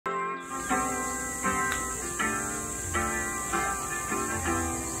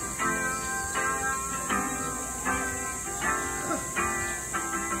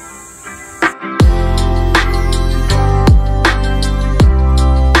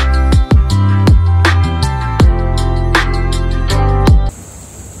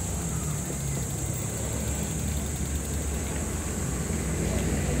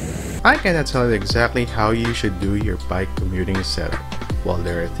cannot tell you exactly how you should do your bike commuting setup. While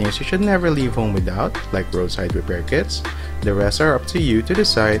there are things you should never leave home without, like roadside repair kits, the rest are up to you to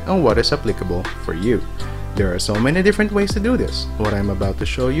decide on what is applicable for you. There are so many different ways to do this. What I'm about to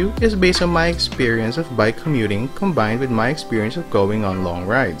show you is based on my experience of bike commuting combined with my experience of going on long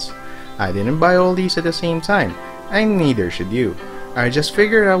rides. I didn't buy all these at the same time, and neither should you. I just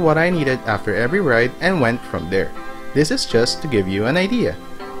figured out what I needed after every ride and went from there. This is just to give you an idea.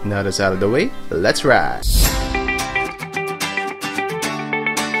 Now that's out of the way, let's ride!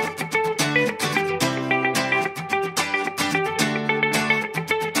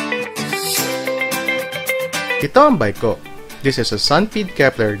 Ito ang bike ko. This is a Sunpeed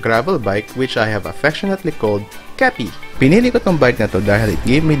Kepler gravel bike which I have affectionately called Kepi. Pinili ko tong bike na to dahil it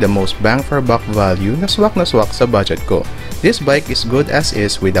gave me the most bang for buck value na swak sa budget ko. This bike is good as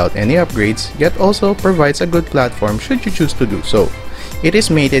is without any upgrades, yet also provides a good platform should you choose to do so. It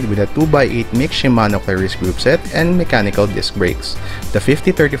is mated with a 2x8 mixed Shimano Claris group set and mechanical disc brakes. The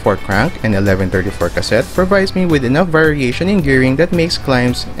 50-34 crank and 11-34 cassette provides me with enough variation in gearing that makes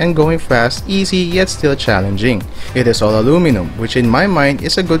climbs and going fast easy yet still challenging. It is all aluminum, which in my mind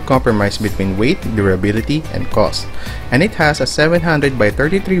is a good compromise between weight, durability, and cost. And it has a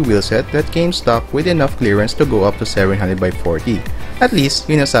 700x33 wheelset that came stock with enough clearance to go up to 700x40. At least,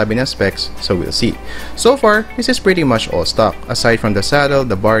 yun ang sabi ng specs, so we'll see. So far, this is pretty much all stock, aside from the saddle,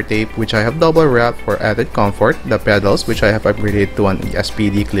 the bar tape, which I have double wrapped for added comfort, the pedals, which I have upgraded to an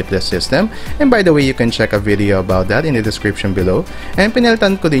SPD clipless system, and by the way, you can check a video about that in the description below, and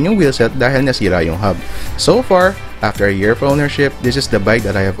pinalitan ko din yung wheelset dahil nasira yung hub. So far, after a year of ownership, this is the bike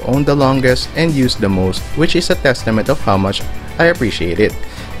that I have owned the longest and used the most, which is a testament of how much I appreciate it.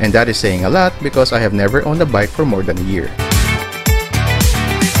 And that is saying a lot because I have never owned a bike for more than a year.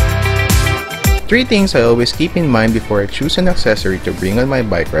 3 things I always keep in mind before I choose an accessory to bring on my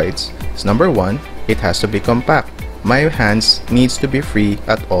bike rides is number 1, it has to be compact. My hands needs to be free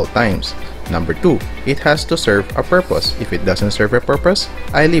at all times. Number 2, it has to serve a purpose. If it doesn't serve a purpose,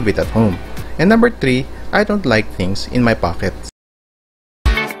 I leave it at home. And number 3, I don't like things in my pockets.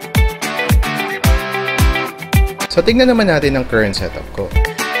 So tignan naman natin ang current setup ko.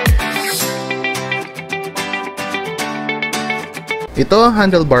 Ito ang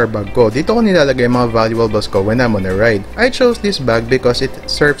handlebar bag ko. Dito ko nilalagay mga valuables ko when I'm on a ride. I chose this bag because it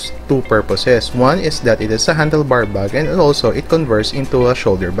serves 2 purposes. One is that it is a handlebar bag and also it converts into a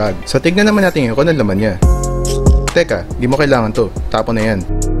shoulder bag. So tignan naman natin kung ano laman niya. Teka, di mo kailangan to. Tapo na yan.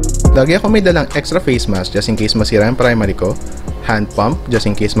 Lagi ako may dalang extra face mask just in case masira ang primary ko. Hand pump just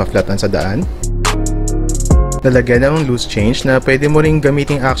in case maflatan sa daan. Lalagyan ng loose change na pwede mo ring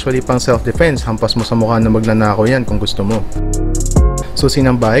gamitin actually pang self-defense. Hampas mo sa mukha na magnanakaw yan kung gusto mo. Susi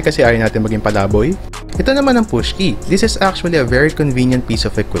ng bahay kasi ayaw natin maging palaboy. Ito naman ang push key. This is actually a very convenient piece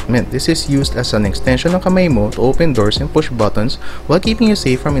of equipment. This is used as an extension ng kamay mo to open doors and push buttons while keeping you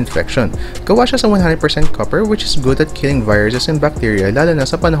safe from infection. Gawa siya sa 100% copper which is good at killing viruses and bacteria lalo na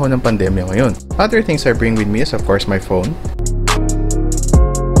sa panahon ng pandemya ngayon. Other things I bring with me is of course my phone.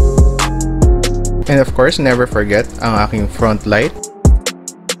 And of course, never forget ang aking front light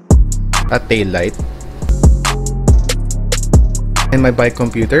at tail light. And my bike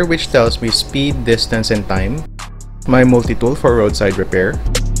computer which tells me speed, distance, and time. My multi-tool for roadside repair.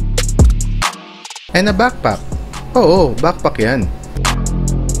 And a backpack. Oo, backpack yan.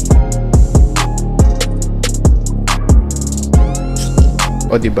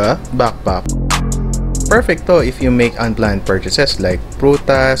 O diba? Backpack. Perfect to if you make unplanned purchases like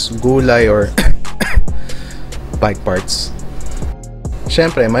prutas, gulay, or bike parts.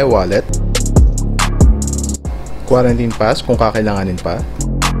 Syempre, my wallet. Quarantine pass kung kakailanganin pa.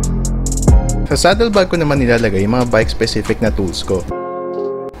 Sa saddlebag ko naman nilalagay yung mga bike-specific na tools ko.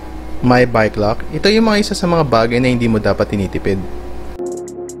 My bike lock. Ito yung mga isa sa mga bagay na hindi mo dapat tinitipid.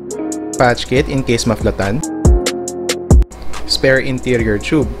 Patch kit in case maflatan. Spare interior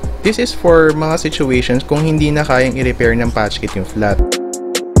tube. This is for mga situations kung hindi na kayang i-repair ng patch kit yung flat.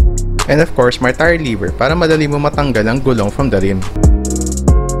 And of course, my tire lever para madali mo matanggal ang gulong from the rim.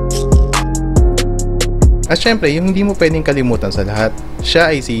 At syempre, yung hindi mo pwedeng kalimutan sa lahat,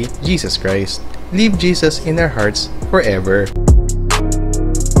 siya ay si Jesus Christ. Leave Jesus in our hearts forever.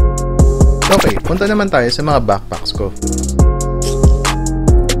 Okay, punta naman tayo sa mga backpacks ko.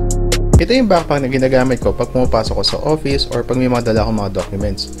 Ito yung backpack na ginagamit ko pag pumapasok ko sa office or pag may mga dala akong mga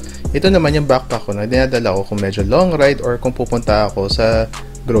documents. Ito naman yung backpack ko na dinadala ko kung medyo long ride or kung pupunta ako sa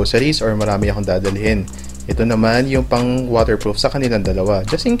groceries or marami akong dadalhin. Ito naman yung pang waterproof sa kanilang dalawa,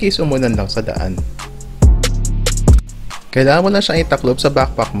 just in case umulan lang sa daan. Kailangan mo lang siyang itaklob sa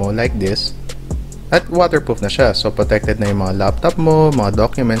backpack mo like this. At waterproof na siya, so protected na yung mga laptop mo, mga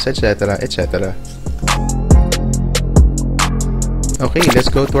documents, etc. etc. Okay, let's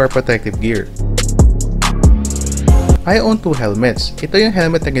go to our protective gear. I own 2 helmets. Ito yung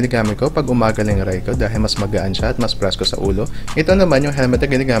helmet na ginagamit ko pag umagaling ride ko dahil mas magaan siya at mas presko sa ulo. Ito naman yung helmet na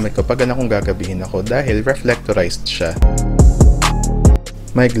ginagamit ko pag kung gagabihin ako dahil reflectorized siya.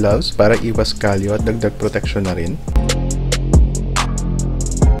 May gloves para iwas kalyo at dagdag protection na rin.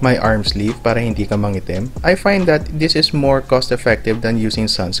 May arm sleeve para hindi ka mangitim. I find that this is more cost effective than using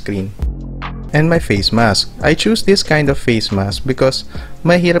sunscreen. And my face mask. I choose this kind of face mask because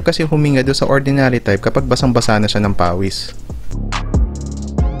mahirap kasi huminga doon sa ordinary type kapag basang-basa na siya ng pawis.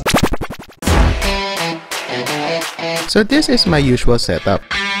 So this is my usual setup.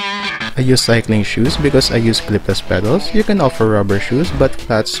 I use cycling shoes because I use Clipless Pedals. You can offer rubber shoes but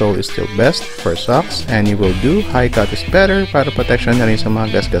flat sole is still best. For socks, any will do. High cut is better para protection na rin sa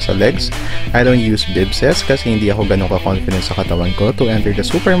mga gasgas sa legs. I don't use bib sets kasi hindi ako ganun ka-confident sa katawan ko to enter the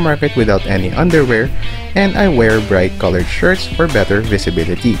supermarket without any underwear. And I wear bright colored shirts for better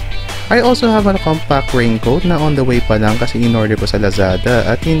visibility. I also have a compact raincoat na on the way pa lang kasi in-order ko sa Lazada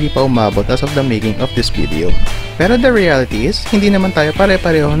at hindi pa umabot as of the making of this video. Pero the reality is, hindi naman tayo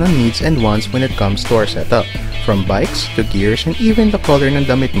pare-pareho ng needs and wants when it comes to our setup. From bikes to gears and even the color ng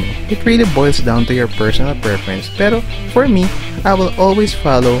damit mo, it really boils down to your personal preference. Pero for me, I will always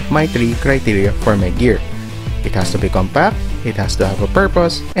follow my 3 criteria for my gear. It has to be compact, it has to have a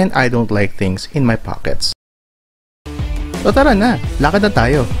purpose, and I don't like things in my pockets. So tara na, lakad na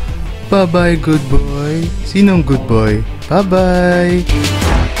tayo. Bye-bye, good boy. Sinong good boy? Bye-bye.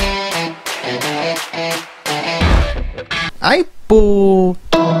 Ay po!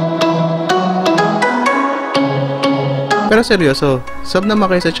 Pero seryoso, sub naman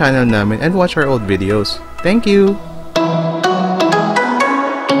kayo sa channel namin and watch our old videos. Thank you!